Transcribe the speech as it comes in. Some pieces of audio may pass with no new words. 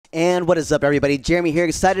And what is up, everybody? Jeremy here,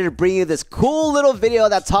 excited to bring you this cool little video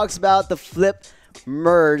that talks about the flip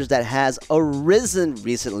merge that has arisen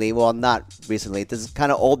recently. Well, not recently. This is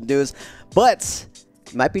kind of old news, but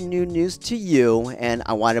it might be new news to you, and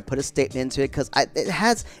I wanted to put a statement into it because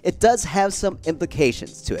it does have some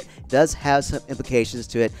implications to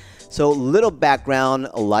it. So, little background: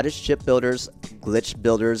 a lot of ship builders, glitch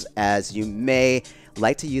builders, as you may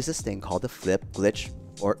like to use this thing called the flip glitch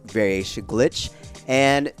or variation glitch,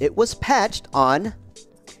 and it was patched on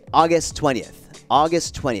August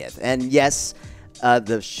 20th. And yes,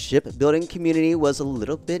 the shipbuilding community was a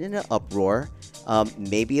little bit in an uproar,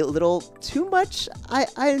 maybe a little too much, I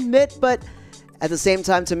admit, but at the same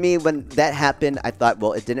time, to me, when that happened, I thought,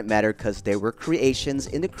 well, it didn't matter because there were creations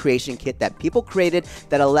in the creation kit that people created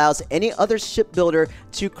that allows any other shipbuilder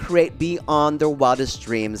to create beyond their wildest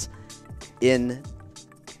dreams in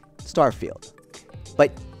Starfield.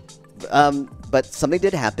 But something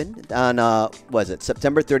did happen on, was it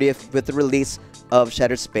September 30th with the release of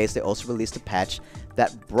Shattered Space. They also released a patch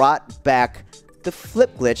that brought back the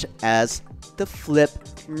flip glitch as the flip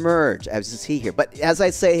merge, as you see here. But as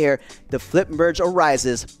I say here, the flip merge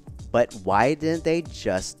arises, but why didn't they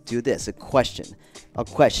just do this? A question.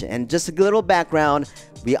 And just a little background,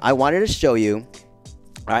 I wanted to show you,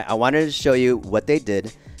 I wanted to show you what they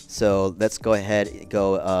did. So let's go ahead and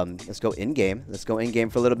go, let's go in game. Let's go in game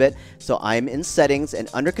for a little bit. So I'm in settings, and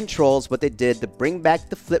under controls, what they did to bring back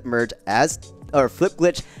the flip merge flip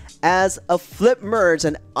glitch as a flip merge,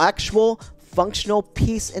 an actual functional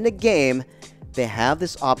piece in the game. They have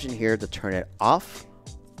this option here to turn it off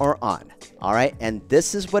or on. All right, and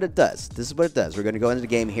this is what it does. We're going to go into the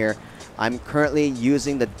game here. I'm currently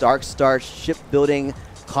using the Dark Star shipbuilding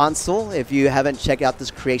console. If you haven't checked out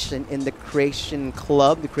this creation in the Creation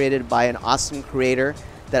Club, created by an awesome creator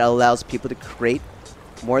that allows people to create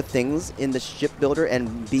more things in the shipbuilder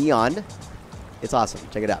and beyond. It's awesome.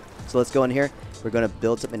 Check it out. So let's go in here. We're going to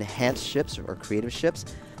build some enhanced ships or creative ships.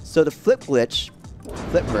 So the flip glitch,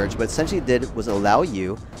 flip merge, what essentially did was allow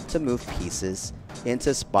you to move pieces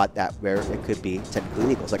into a spot that where it could be technically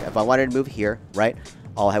legal. So like if I wanted to move here, right,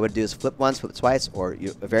 all I would do is flip once, flip twice, or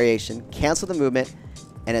a variation, cancel the movement,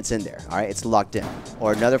 and it's in there. All right, it's locked in.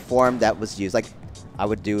 Or another form that was used, like I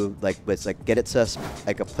would do, get it to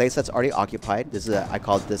like a place that's already occupied. This is I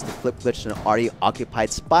call this the flip glitch in an already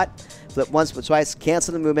occupied spot. Flip once, flip twice,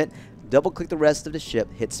 cancel the movement, double click the rest of the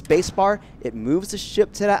ship, hit spacebar, it moves the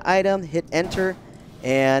ship to that item, hit enter,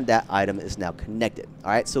 and that item is now connected.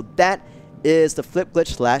 All right, so that is the flip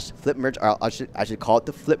glitch / flip merge. Or I should call it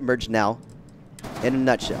the flip merge now. In a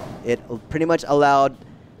nutshell, it pretty much allowed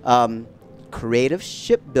creative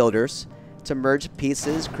shipbuilders to merge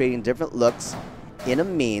pieces, creating different looks in a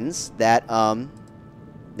means that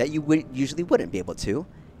that you usually wouldn't be able to,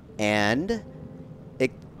 and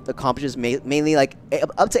it accomplishes mainly like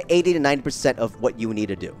up to 80 to 90% of what you need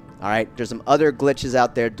to do. All right, there's some other glitches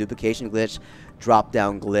out there: duplication glitch, drop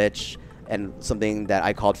down glitch, and something that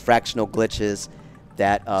I called fractional glitches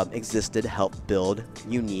that existed to help build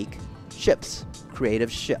unique ships,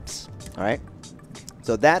 creative ships. All right.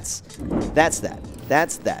 So that's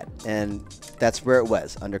that, and that's where it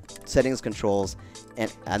was, under settings, controls,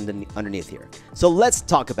 and underneath here. So let's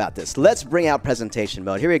talk about this. Let's bring out presentation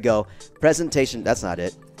mode. Here we go. Presentation. That's not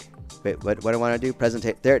it. Wait, what do I want to do?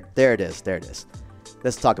 Presentation. There it is.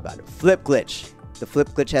 Let's talk about it. Flip glitch. The flip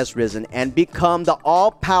glitch has risen and become the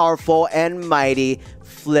all-powerful and mighty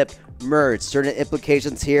flip merge. Certain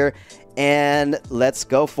implications here, and let's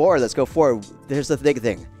go forward. Here's the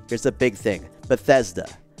big thing. Bethesda,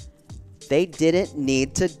 they didn't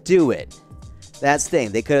need to do it. That's the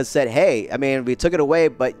thing. They could have said, hey, I mean, we took it away,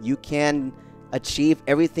 but you can achieve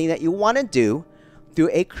everything that you want to do through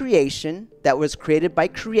a creation that was created by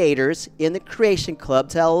creators in the Creation Club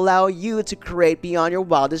to allow you to create beyond your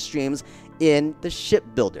wildest dreams in the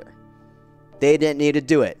shipbuilder. They didn't need to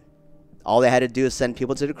do it. All they had to do is send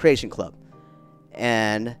people to the Creation Club.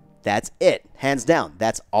 And that's it. Hands down.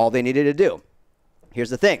 That's all they needed to do.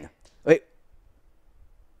 Here's the thing. Wait.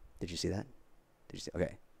 Did you see that? Did you see?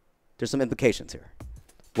 Okay. There's some implications here.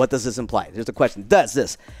 What does this imply? Here's the question. Does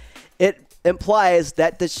this? It implies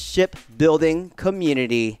that the shipbuilding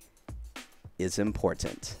community is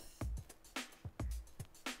important.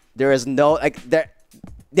 There is no,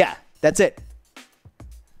 yeah, that's it.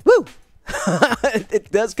 Woo!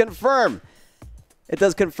 It does confirm. It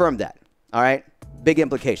does confirm that. All right? Big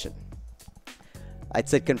implication. I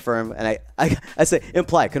said confirm, and I say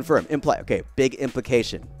imply, confirm, imply. Okay, big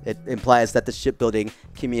implication. It implies that the shipbuilding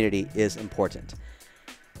community is important.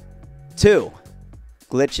 2,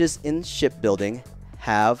 glitches in shipbuilding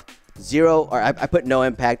have 0, or I put no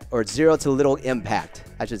impact, or 0 to little impact.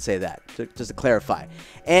 I should say that, just to clarify.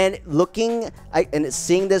 And and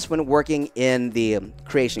seeing this when working in the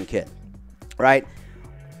creation kit, right?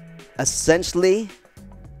 Essentially,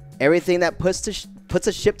 everything that puts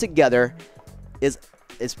a ship together is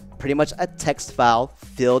pretty much a text file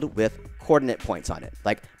filled with coordinate points on it,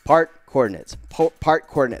 like part coordinates, part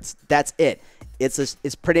coordinates. That's it.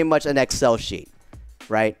 It's pretty much an Excel sheet,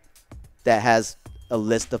 right? That has a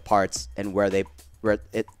list of parts and where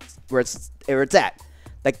it's at.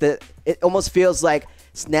 Like it almost feels like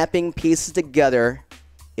snapping pieces together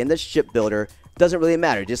in the ship builder doesn't really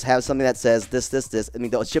matter. Just have something that says this. I mean,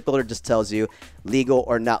 the ship builder just tells you legal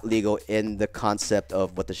or not legal in the concept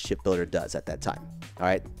of what the ship builder does at that time. All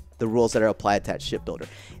right, the rules that are applied to that ship builder.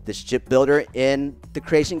 The ship builder in the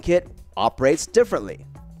creation kit operates differently.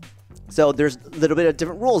 So there's a little bit of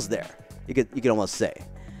different rules there. You could almost say,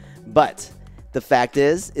 but the fact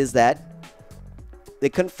is that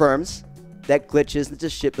it confirms that glitches into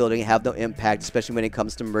shipbuilding have no impact, especially when it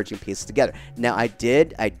comes to merging pieces together. Now, I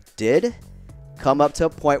did come up to a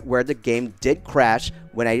point where the game did crash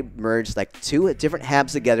when I merged like 2 different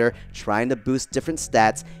habs together, trying to boost different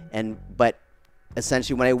stats. But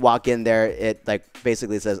essentially, when I walk in there, it like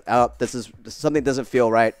basically says, "Oh, this is something doesn't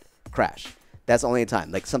feel right." Crash. That's the only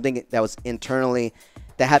time. Like something that was internally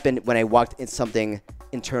that happened when I walked in something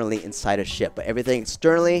internally inside a ship, but everything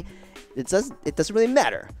externally, it doesn't really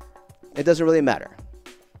matter. It doesn't really matter.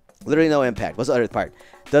 Literally no impact. What's the other part?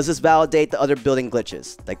 Does this validate the other building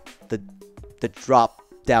glitches? Like the drop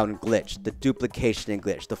down glitch, the duplication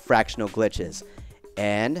glitch, the fractional glitches?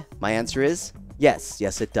 And my answer is yes.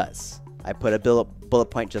 Yes, it does. I put a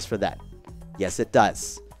bullet point just for that. Yes, it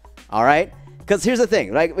does. All right? Because here's the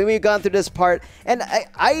thing, right? When we've gone through this part, and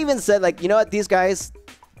I even said, like, you know what? These guys,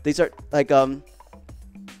 these are like,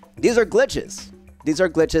 these are glitches. These are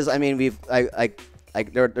glitches. I mean,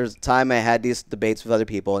 there's a time I had these debates with other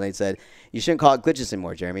people, and they said, you shouldn't call it glitches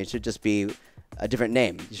anymore, Jeremy. It should just be a different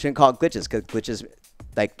name. You shouldn't call it glitches, because glitches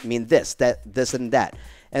like mean this, and that.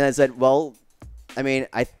 And I said, well, I mean,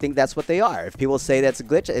 I think that's what they are. If people say that's a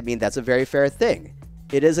glitch, I mean, that's a very fair thing.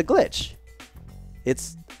 It is a glitch.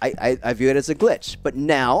 I view it as a glitch. But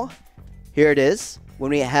now, here it is.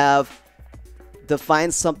 When we have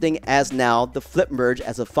defined something as now the flip merge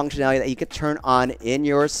as a functionality that you could turn on in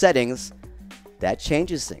your settings, that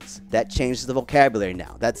changes things. That changes the vocabulary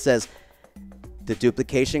now. That says the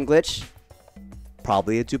duplication glitch,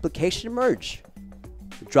 probably a duplication merge.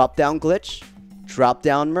 Drop down glitch, drop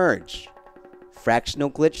down merge. Fractional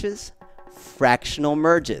glitches, fractional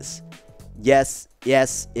merges. Yes,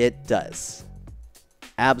 it does.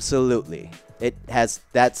 Absolutely.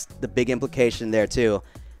 That's the big implication there too.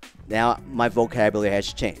 Now my vocabulary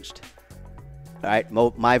has changed. All right,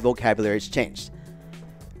 my vocabulary has changed.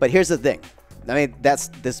 But here's the thing. I mean, that's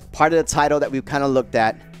this part of the title that we kind of looked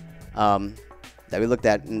at. And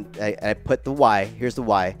I put the why. Here's the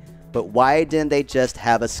why. But why didn't they just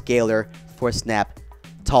have a scaler for snap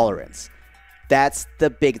tolerance? That's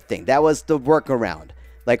the big thing. That was the workaround.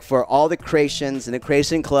 Like for all the creations in the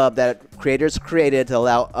creation club that creators created to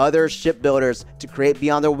allow other shipbuilders to create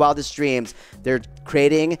beyond their wildest dreams, they're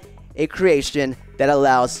creating a creation that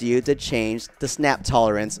allows you to change the snap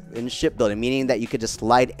tolerance in shipbuilding, meaning that you could just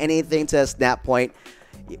slide anything to a snap point,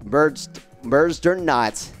 merged or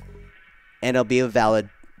not, and it'll be a valid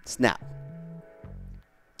snap.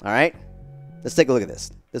 All right, let's take a look at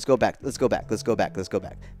this. Let's go back. This is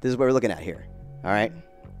what we're looking at here. All right,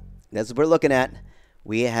 this is what we're looking at.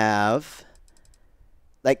 We have,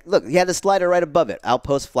 like, look, you had the slider right above it.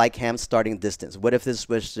 Outpost flight cam starting distance. What if this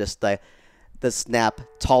was just the snap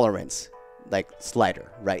tolerance, like,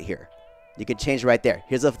 slider right here? You could change right there.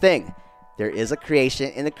 Here's the thing. There is a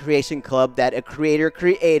creation in the creation club that a creator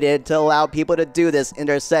created to allow people to do this in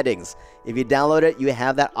their settings. If you download it, you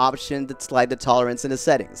have that option to slide the tolerance in the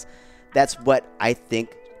settings. That's what I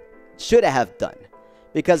think should have done.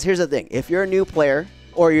 Because here's the thing. If you're a new player,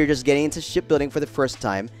 or you're just getting into shipbuilding for the first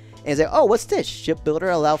time, and say, oh, what's this? Shipbuilder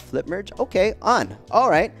allow flip merge? Okay, on. All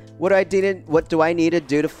right. What do I need to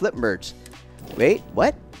do to flip merge? Wait,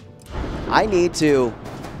 what? I need to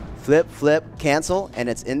flip, cancel, and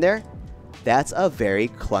it's in there? That's a very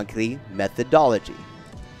clunky methodology.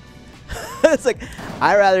 It's like,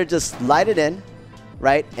 I'd rather just slide it in,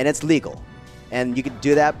 right? And it's legal. And you can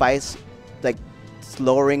do that by, like,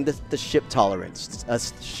 lowering the ship tolerance.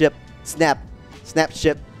 Snap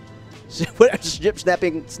ship, whatever,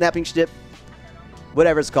 snapping ship,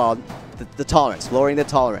 whatever it's called, the tolerance, lowering the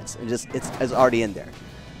tolerance, and just it's already in there.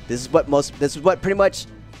 This is what pretty much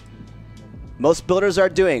most builders are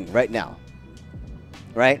doing right now,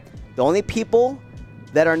 right? The only people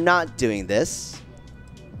that are not doing this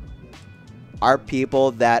are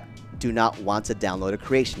people that do not want to download a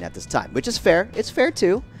creation at this time, which is fair. It's fair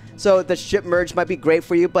too. So the ship merge might be great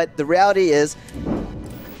for you, but the reality is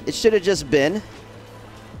it should have just been,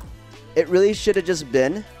 it really should have just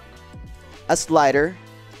been a slider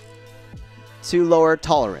to lower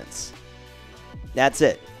tolerance. That's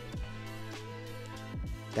it.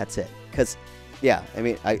 That's it. Because, yeah, I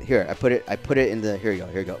mean, I put it in the, here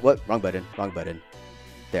you go. What? Wrong button.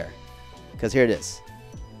 There. Because here it is.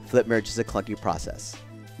 Flip merge is a clunky process.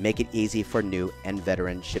 Make it easy for new and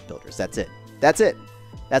veteran shipbuilders. That's it. That's it.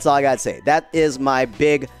 That's all I gotta say. That is my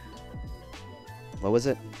big, what was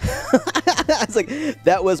it? It's like,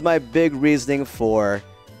 that was my big reasoning for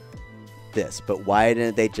this. But why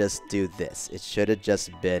didn't they just do this? It should have just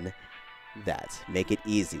been that. Make it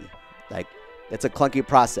easy. Like, it's a clunky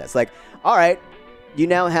process. Like, all right, you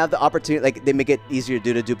now have the opportunity, like, they make it easier to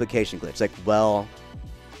do the duplication glitch. Like, well,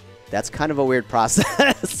 that's kind of a weird process.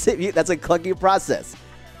 That's a clunky process.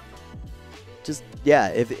 Just, yeah,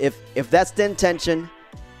 if that's the intention,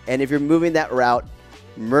 and if you're moving that route,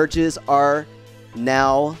 merges are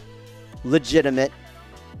now legitimate,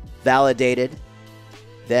 validated,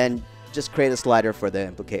 then just create a slider for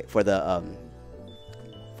the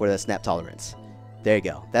snap tolerance. There you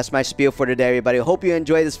go. That's my spiel for today, everybody. Hope you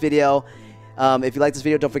enjoyed this video. If you like this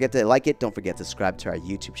video, don't forget to like it. Don't forget to subscribe to our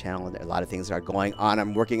YouTube channel. There are a lot of things that are going on.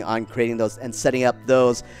 I'm working on creating those and setting up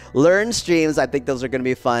those learn streams. I think those are going to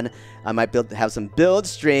be fun. I might have some build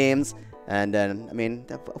streams. And then, I mean,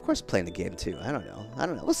 of course, playing the game too. I don't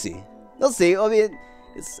know. We'll see. We'll see. I mean,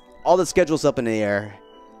 it's all the schedule's up in the air,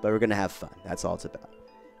 but we're going to have fun. That's all it's about.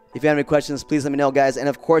 If you have any questions, please let me know, guys. And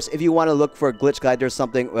of course, if you want to look for a glitch guide or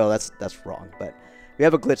something, well, that's wrong. But we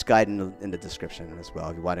have a glitch guide in the description as well.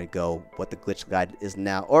 If you want to go what the glitch guide is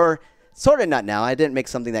now, or sort of not now. I didn't make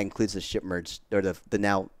something that includes the ship merge or the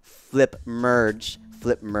now flip merge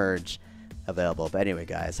available. But anyway,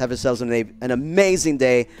 guys, have yourselves an amazing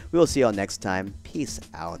day. We will see you all next time. Peace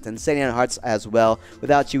out. And sending out hearts as well.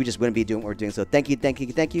 Without you, we just wouldn't be doing what we're doing. So thank you.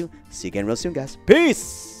 See you again real soon, guys.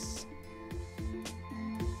 Peace.